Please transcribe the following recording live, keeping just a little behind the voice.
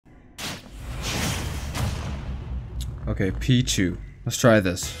Okay, P2. Let's try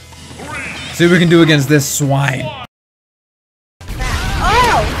this. See what we can do against this swine.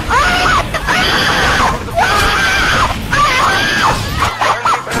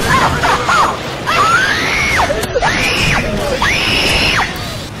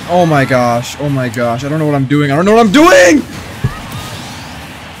 Oh my gosh, oh my gosh, I don't know what I'm doing, I don't know what I'm doing!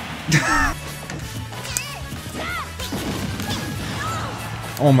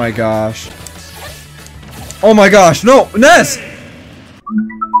 Oh my gosh. Oh my gosh, no! Ness!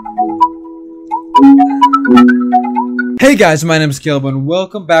 Hey guys, my name is Caleb and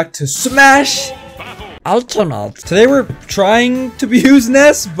welcome back to Smash Ultimate. Today we're trying to use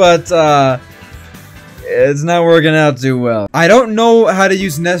Ness, but it's not working out too well. I don't know how to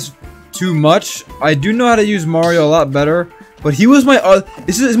use Ness too much. I do know how to use Mario a lot better, but he was my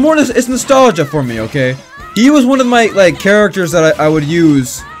it's nostalgia for me, okay? He was one of my characters that I would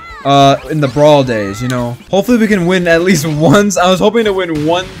use in the Brawl days, you know. Hopefully we can win at least once. I was hoping to win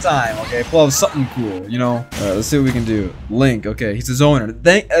one time, okay? Pull out something cool, you know. Alright, let's see what we can do. Link, okay, he's a zoner.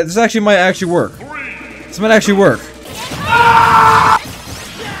 This actually might actually work. This might actually work.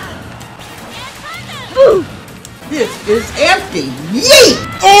 This is empty. Yeet!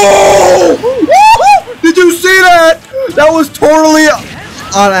 Oh! Did you see that? That was totally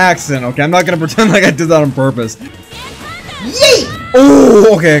on accident. Okay, I'm not gonna pretend like I did that on purpose. Yeet!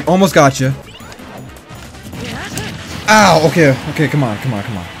 Oh, okay, almost got you. Ow. Okay, okay, come on.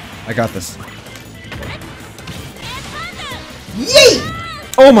 I got this. Yeet!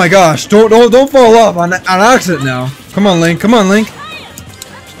 Oh my gosh! Don't fall off on accident now. Come on, Link. Come on, Link.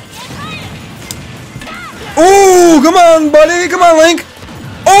 Oh, come on, buddy. Come on, Link.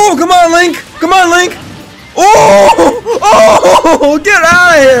 Oh, come on, Link. Come on, Link. Oh, get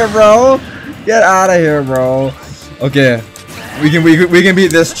out of here, bro. Get out of here, bro. Okay, we can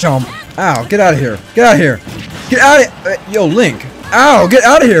beat this chump. Ow, get out of here. Get out of here. Get out of yo, Link. Ow, get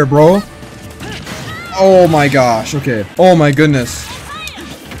out of here, bro. Oh my gosh. Okay. Oh my goodness.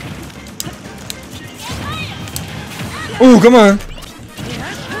 Oh, come on.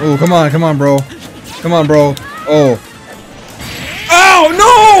 Oh, come on, bro. Come on, bro. Oh. Oh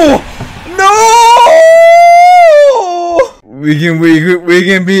no! No! We can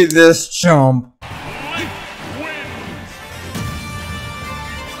beat this chump.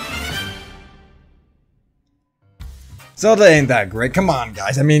 Zelda ain't that great. Come on,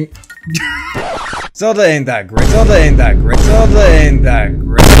 guys. I mean, Zelda ain't that great. Zelda ain't that great. Zelda ain't that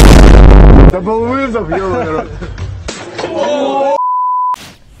great. The balloons of you.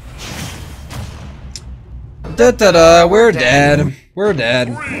 Da-da-da, we're dead. We're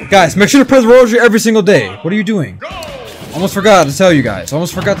dead. Guys, make sure to press Rosary every single day. What are you doing? Almost forgot to tell you guys.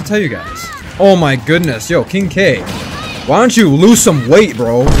 Oh my goodness. Yo, King K. Why don't you lose some weight,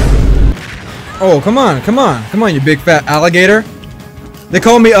 bro? Oh, come on, you big fat alligator. They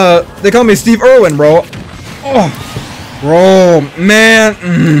call me Steve Irwin, bro. Oh, bro, man.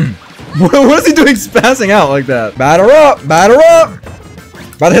 What is he doing spazzing out like that? Batter up. About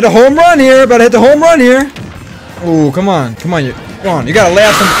to hit a home run here. Oh, come on, you gotta lay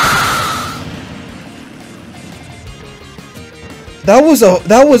out some. That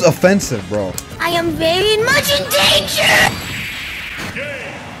was offensive, bro. I am very much in danger.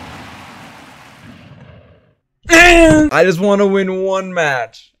 I just want to win one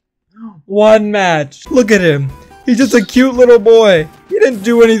match. Look at him. He's just a cute little boy. He didn't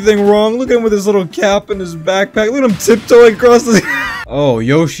do anything wrong. Look at him with his little cap and his backpack. Look at him tiptoeing across the. Oh,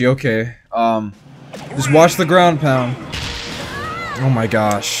 Yoshi. Okay. Just watch the ground pound. Oh my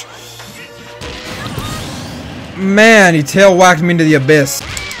gosh. Man, he tail whacked me into the abyss.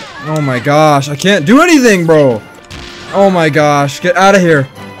 Oh my gosh. I can't do anything, bro. Oh my gosh. Get out of here.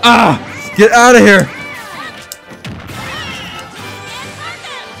 Ah! Get out of here.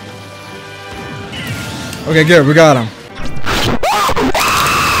 Okay, good. We got him.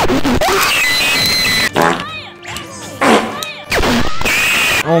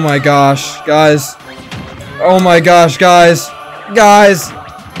 Oh my gosh, guys. Oh my gosh, guys. Guys,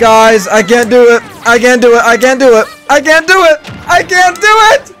 I can't do it. I can't do it.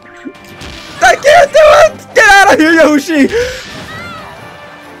 Get out of here, Yoshi.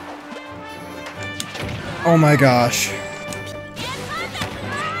 Oh my gosh.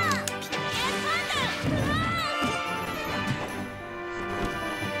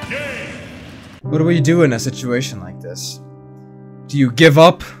 What do we do in a situation like this? Do you give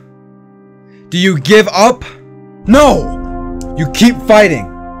up? No! You keep fighting.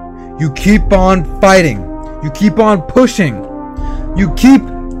 You keep on fighting. You keep on pushing. You keep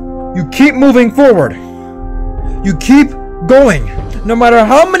moving forward. You keep going. No matter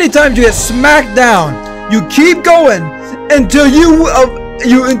how many times you get smacked down, You keep going until you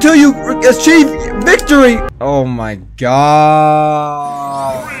achieve victory. Oh my gosh.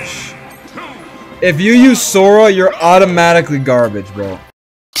 If you use Sora, you're automatically garbage, bro.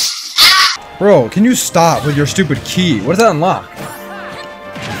 Bro, can you stop with your stupid key? What does that unlock?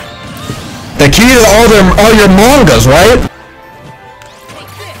 The key to all your mangas, right?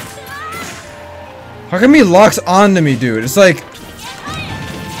 How come he locks onto me, dude? It's like...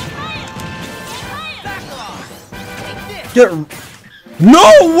 No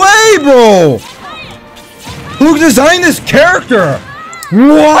way, bro! Who designed this character?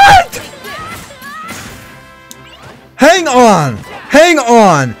 What? Hang on! Hang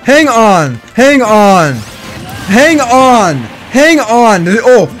on! Hang on! Hang on! Hang on! Hang on!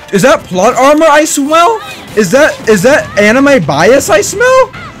 Oh, is that plot armor I smell? Is that anime bias I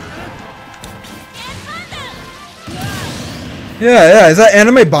smell? Yeah, is that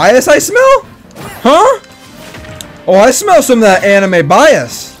anime bias I smell? Huh? Oh, I smell some of that anime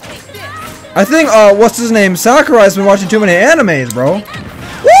bias. I think, what's his name? Sakurai's been watching too many animes, bro.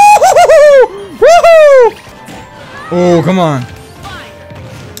 Woohoo! Woohoo! Oh, come on.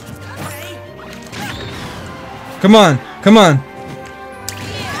 Come on, come on.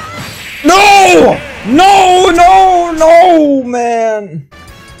 No! No, no, no, man.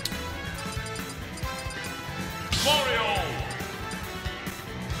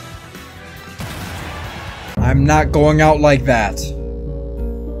 I'm not going out like that.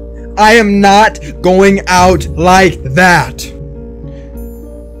 I am not going out like that.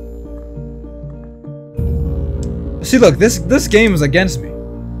 See, look, this game is against me.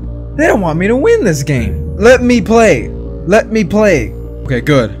 They don't want me to win this game. Let me play. Let me play. Okay,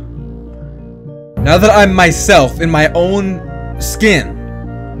 good. Now that I'm myself in my own skin.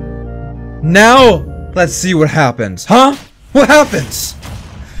 Now, let's see what happens. Huh? What happens?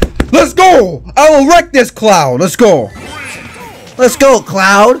 Let's go! I will wreck this Cloud. Let's go. Let's go,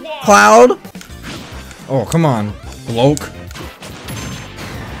 Cloud. Cloud. Oh, come on, bloke.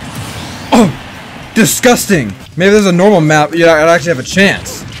 Oh, disgusting. Maybe there's a normal map. Yeah, I'd actually have a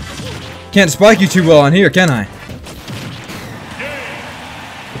chance. Can't spike you too well on here, can I?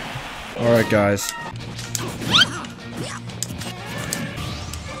 Alright, guys.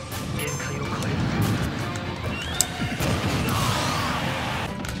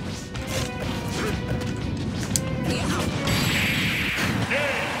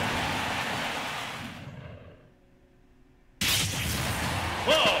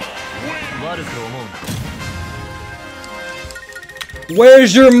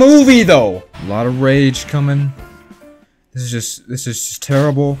 Where's your movie, though? A lot of rage coming. This is just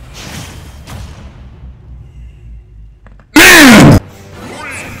terrible.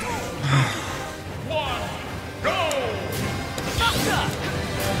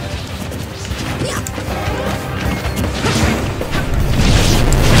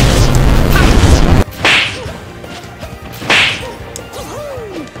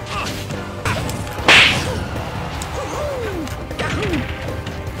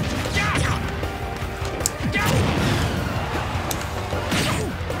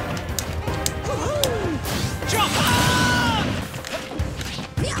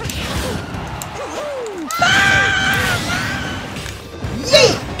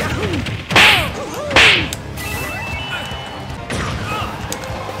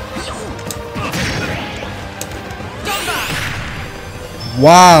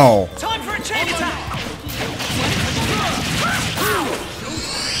 Wow. Time for a chain attack.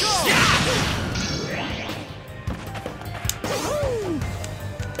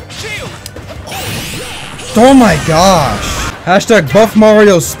 Oh my gosh. Hashtag buff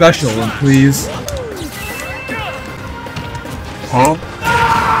Mario special, please. Huh?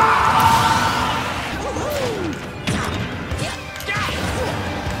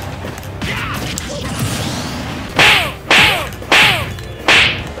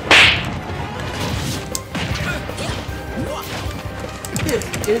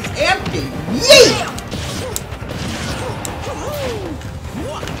 This is empty. Yeet!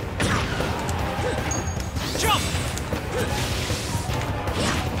 Jump.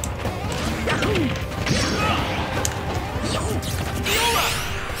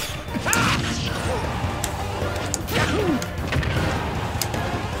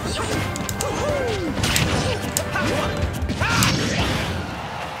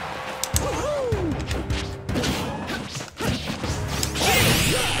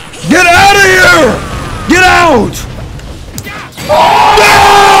 Get out of here! Get out!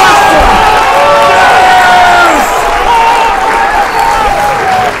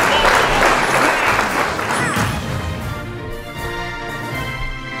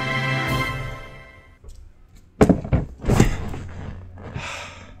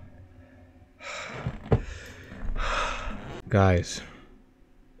 Guys,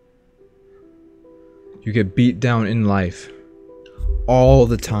 you get beat down in life all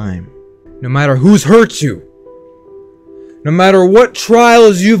the time. No matter who's hurt you. No matter what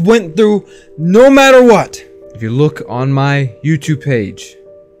trials you've went through, no matter what. If you look on my YouTube page,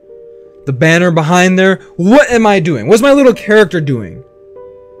 the banner behind there, what am I doing? What's my little character doing?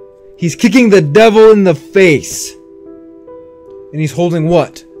 He's kicking the devil in the face. And he's holding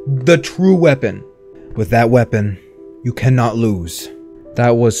what? The true weapon. With that weapon, you cannot lose.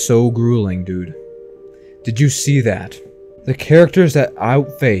 That was so grueling, dude. Did you see that? The characters that I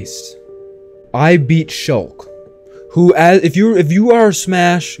faced. I beat Shulk. Who, as if you are a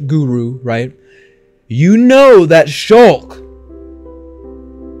Smash guru, right? You know that Shulk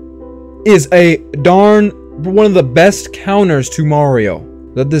is a one of the best counters to Mario.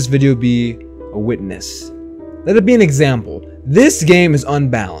 Let this video be a witness. Let it be an example. This game is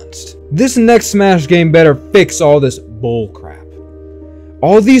unbalanced. This next Smash game better fix all this bull crap.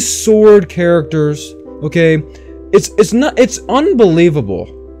 All these sword characters, okay? It's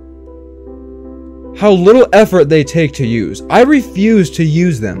unbelievable how little effort they take to use. I refuse to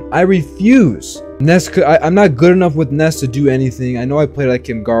use them. I refuse. I'm not good enough with Ness to do anything. I know I played like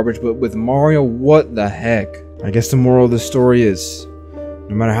him garbage, but with Mario, what the heck? I guess the moral of the story is,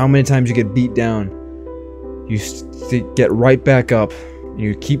 no matter how many times you get beat down, you get right back up, and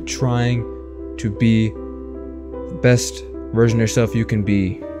you keep trying to be the best version of yourself you can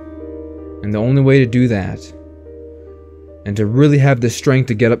be. And the only way to do that, and to really have the strength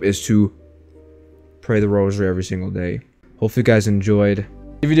to get up, is to pray the Rosary every single day. Hopefully you guys enjoyed.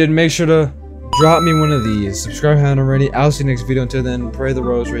 If you did, make sure to drop me one of these. Subscribe if you haven't already. I'll see you next video. Until then, pray the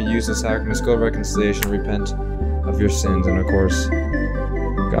Rosary, use the sacraments, go to reconciliation, repent of your sins, and of course,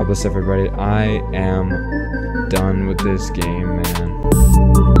 God bless everybody. I am done with this game,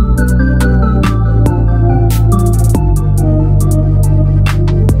 man.